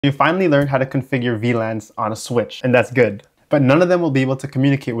You finally learned how to configure VLANs on a switch, and that's good. But none of them will be able to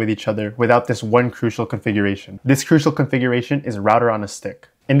communicate with each other without this one crucial configuration. This crucial configuration is router on a stick.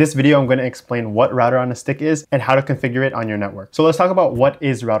 In this video, I'm going to explain what router on a stick is and how to configure it on your network. So let's talk about what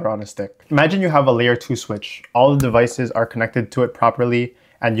is router on a stick. Imagine you have a layer 2 switch. All the devices are connected to it properly,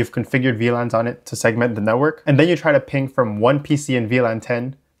 and you've configured VLANs on it to segment the network. And then you try to ping from one PC in VLAN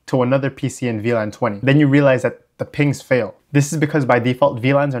 10 to another PC in VLAN 20. Then you realize that the pings fail. This is because by default,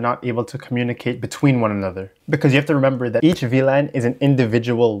 VLANs are not able to communicate between one another. Because you have to remember that each VLAN is an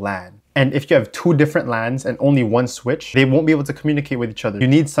individual LAN. And if you have two different LANs and only one switch, they won't be able to communicate with each other. You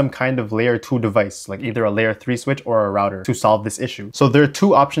need some kind of layer 2 device, like either a layer 3 switch or a router, to solve this issue. So there are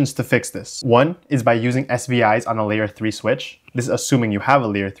two options to fix this. One is by using SVIs on a layer 3 switch. This is assuming you have a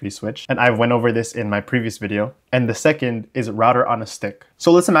layer 3 switch, and I've went over this in my previous video. And the second is router on a stick.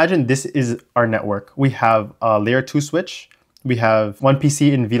 So let's imagine this is our network. We have a layer 2 switch. We have one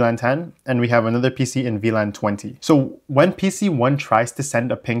PC in VLAN 10 and we have another PC in VLAN 20. So when PC 1 tries to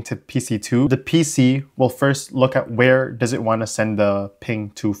send a ping to PC 2, the PC will first look at where does it want to send the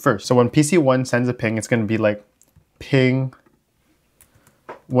ping to first. So when PC 1 sends a ping, it's going to be like ping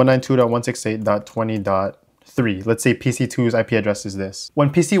 192.168.20.3. Let's say PC 2's IP address is this.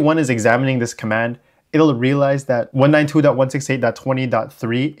 When PC 1 is examining this command, it'll realize that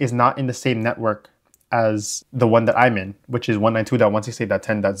 192.168.20.3 is not in the same network as the one that I'm in, which is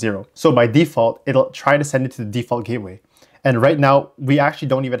 192.168.10.0. So by default, it'll try to send it to the default gateway. And right now, we actually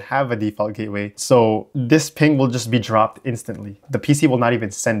don't even have a default gateway. So this ping will just be dropped instantly. The PC will not even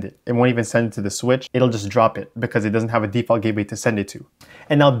send it. It won't even send it to the switch. It'll just drop it because it doesn't have a default gateway to send it to.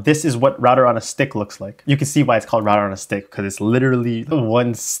 And now this is what router on a stick looks like. You can see why it's called router on a stick, because it's literally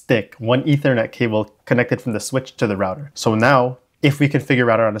one stick, one Ethernet cable connected from the switch to the router. So now, if we configure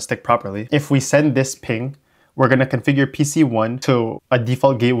router on a stick properly, if we send this ping, we're going to configure PC1 to a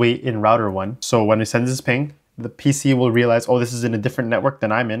default gateway in router 1. So when we send this ping, the PC will realize, oh, this is in a different network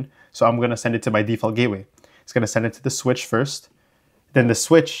than I'm in, so I'm going to send it to my default gateway. It's going to send it to the switch first. Then the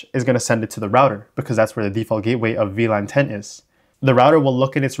switch is going to send it to the router because that's where the default gateway of VLAN 10 is. The router will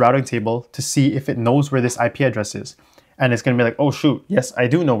look in its routing table to see if it knows where this IP address is. And it's going to be like, oh, shoot, yes, I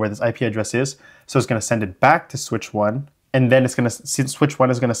do know where this IP address is. So it's going to send it back to switch 1. And then it's going to, switch 1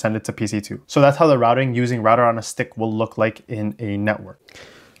 is going to send it to PC 2. So that's how the routing using router on a stick will look like in a network.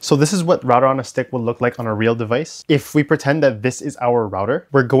 So this is what router on a stick will look like on a real device. If we pretend that this is our router,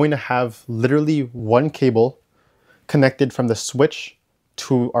 we're going to have literally one cable connected from the switch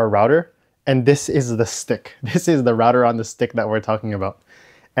to our router. And this is the stick. This is the router on the stick that we're talking about.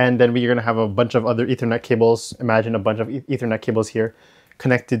 And then we're going to have a bunch of other Ethernet cables. Imagine a bunch of Ethernet cables here,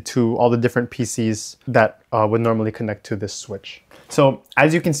 connected to all the different PCs that would normally connect to this switch. So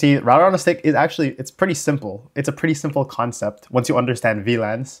as you can see, router on a stick is actually, it's pretty simple. It's a pretty simple concept once you understand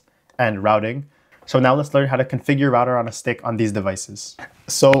VLANs and routing. So now let's learn how to configure router on a stick on these devices.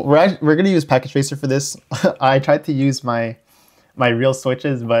 So we're going to use Packet Tracer for this. I tried to use my real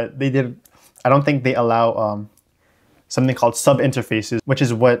switches, but I don't think they allow something called subinterfaces, which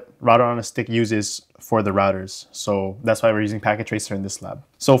is what router on a stick uses for the routers. So that's why we're using Packet Tracer in this lab.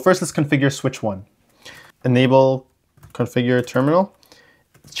 So first, let's configure switch 1. Enable configure terminal.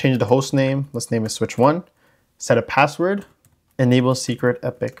 Change the host name. Let's name it switch 1. Set a password. Enable secret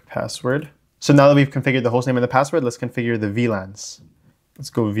epic password. So now that we've configured the host name and the password, let's configure the VLANs. Let's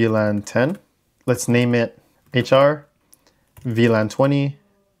go VLAN 10. Let's name it HR, VLAN 20,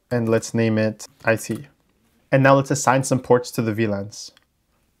 and let's name it IT. And now let's assign some ports to the VLANs.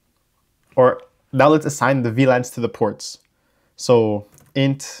 Or now let's assign the VLANs to the ports. So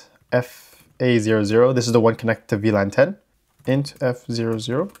int FA00, this is the one connected to VLAN 10. Int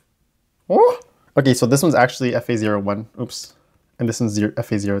F00. Oh! Okay, so this one's actually FA01. Oops. And this one's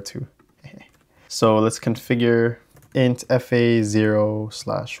FA02. So let's configure int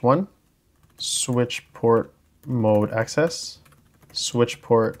FA0/1. Switch port mode access. Switch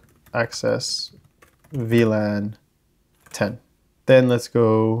port access VLAN 10. Then let's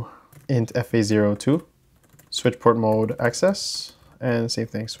go int FA02, switch port mode access, and same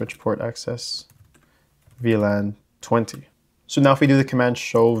thing, switch port access VLAN 20. So now if we do the command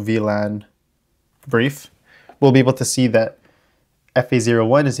show VLAN brief, we'll be able to see that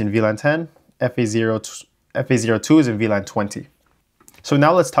FA01 is in VLAN 10, FA02 is in VLAN 20. So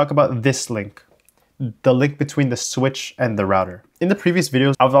now let's talk about this link, the link between the switch and the router. In the previous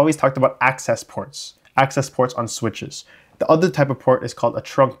videos, I've always talked about access ports on switches. The other type of port is called a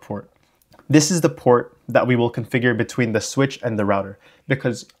trunk port. This is the port that we will configure between the switch and the router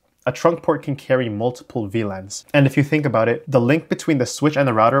because a trunk port can carry multiple VLANs. And if you think about it, the link between the switch and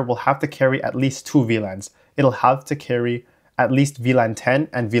the router will have to carry at least 2 VLANs. It'll have to carry at least VLAN 10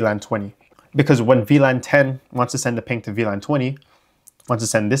 and VLAN 20. Because when VLAN 10 wants to send a ping to VLAN 20, wants to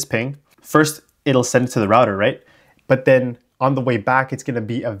send this ping, first it'll send it to the router, right? But then on the way back, it's gonna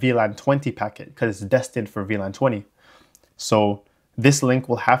be a VLAN 20 packet because it's destined for VLAN 20. So this link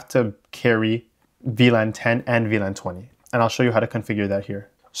will have to carry VLAN 10 and VLAN 20. And I'll show you how to configure that here.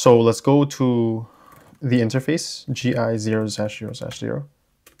 So let's go to the interface, GI0/0/0.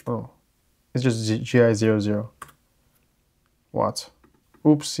 Oh, it's just GI00. What?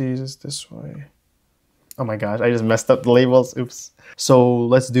 Oopsies, it's this way. Oh my gosh, I just messed up the labels, oops. So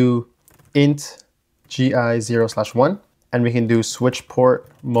let's do int GI0/1, and we can do switch port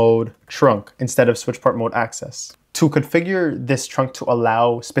mode trunk instead of switch port mode access. To configure this trunk to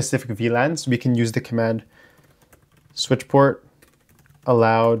allow specific VLANs, we can use the command switch port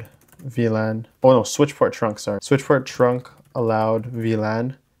allowed VLAN. Oh no, switch port trunk, sorry. Switch port trunk allowed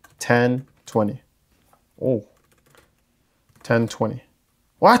VLAN 1020. Oh, 1020.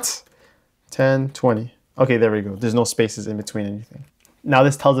 What? 1020. Okay, there we go. There's no spaces in between anything. Now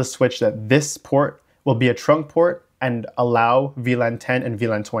this tells us switch that this port will be a trunk port and allow VLAN 10 and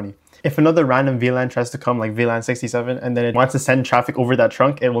VLAN 20. If another random VLAN tries to come, like VLAN 67, and then it wants to send traffic over that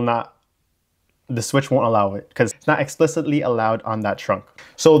trunk, it will not, the switch won't allow it because it's not explicitly allowed on that trunk.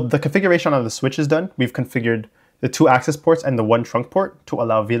 So the configuration of the switch is done. We've configured the 2 access ports and the 1 trunk port to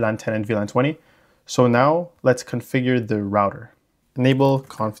allow VLAN 10 and VLAN 20. So now let's configure the router. Enable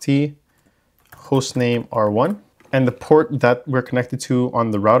conft hostname R1. And the port that we're connected to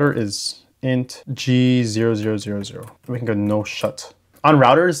on the router is int G0000. We can go no shut. On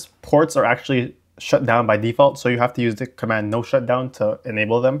routers, ports are actually shut down by default, so you have to use the command no shutdown to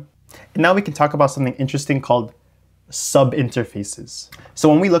enable them. And now we can talk about something interesting called subinterfaces. So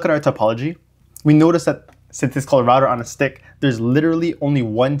when we look at our topology, we notice that since it's called router on a stick, there's literally only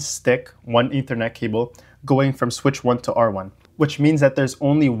one stick, one Ethernet cable going from switch 1 to R1, which means that there's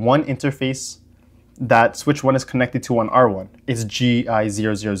only one interface that switch 1 is connected to on R1. It's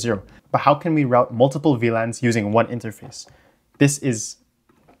GI000. But how can we route multiple VLANs using one interface? This is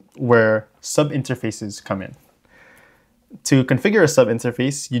where subinterfaces come in. To configure a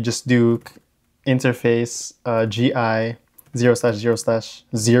subinterface, you just do interface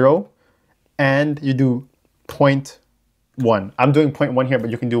GI0/0/0 and you do 0.1. I'm doing 0.1 here,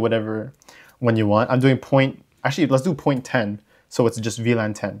 but you can do whatever when you want. I'm doing actually let's do 0.10, so it's just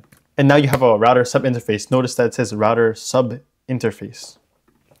VLAN 10. And now you have a router subinterface. Notice that it says router subinterface.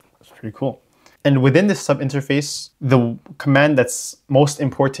 That's pretty cool. And within this subinterface, the command that's most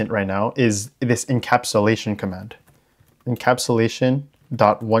important right now is this encapsulation command.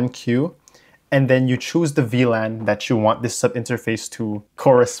 Encapsulation.1q, and then you choose the VLAN that you want this subinterface to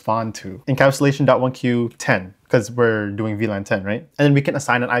correspond to. Encapsulation.1q 10, because we're doing VLAN 10, right? And then we can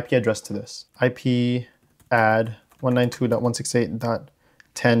assign an IP address to this. IP add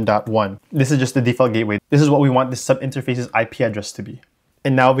 192.168.10.1. This is just the default gateway. This is what we want this subinterface's IP address to be.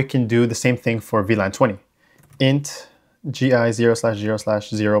 And now we can do the same thing for VLAN 20. Int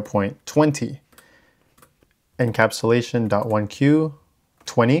GI0/0/0.20 encapsulation.1q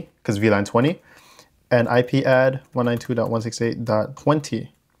 20, because VLAN 20, and IP add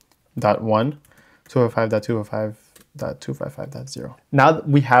 192.168.20.1 255.255.255.0. Now that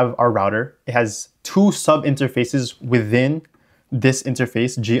we have our router, it has 2 sub-interfaces within this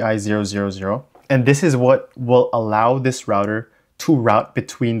interface, GI000, and this is what will allow this router to route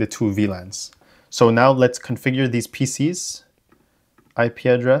between the 2 VLANs. So now let's configure these PCs, IP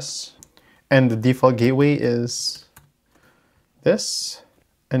address, and the default gateway is this.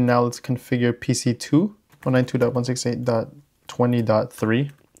 And now let's configure PC2,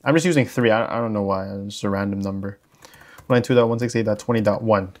 192.168.20.3. I'm just using 3, I don't know why, it's just a random number.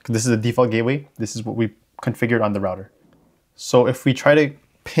 192.168.20.1, because this is the default gateway. This is what we configured on the router. So if we try to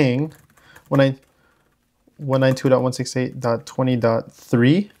ping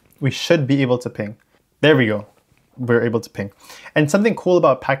 192.168.20.3, we should be able to ping. There we go, we're able to ping. And something cool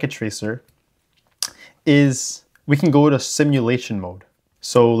about Packet Tracer is we can go to simulation mode.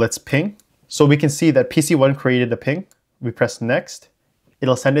 So let's ping. So we can see that PC1 created a ping. We press next.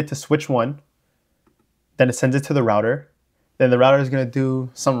 It'll send it to switch 1. Then it sends it to the router. Then the router is going to do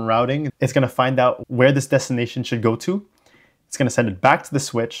some routing. It's going to find out where this destination should go to. It's going to send it back to the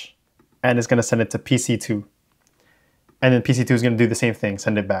switch, and it's going to send it to PC2. And then PC2 is going to do the same thing,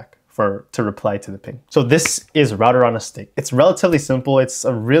 send it back to reply to the ping. So this is router on a stick. It's relatively simple. It's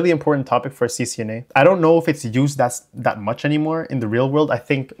a really important topic for CCNA. I don't know if it's used that much anymore in the real world. I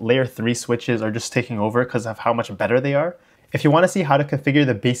think layer 3 switches are just taking over because of how much better they are. If you want to see how to configure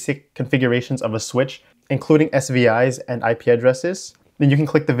the basic configurations of a switch, including SVIs and IP addresses, then you can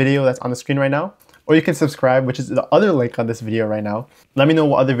click the video that's on the screen right now, or you can subscribe, which is the other link on this video right now. Let me know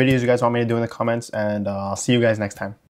what other videos you guys want me to do in the comments, and I'll see you guys next time.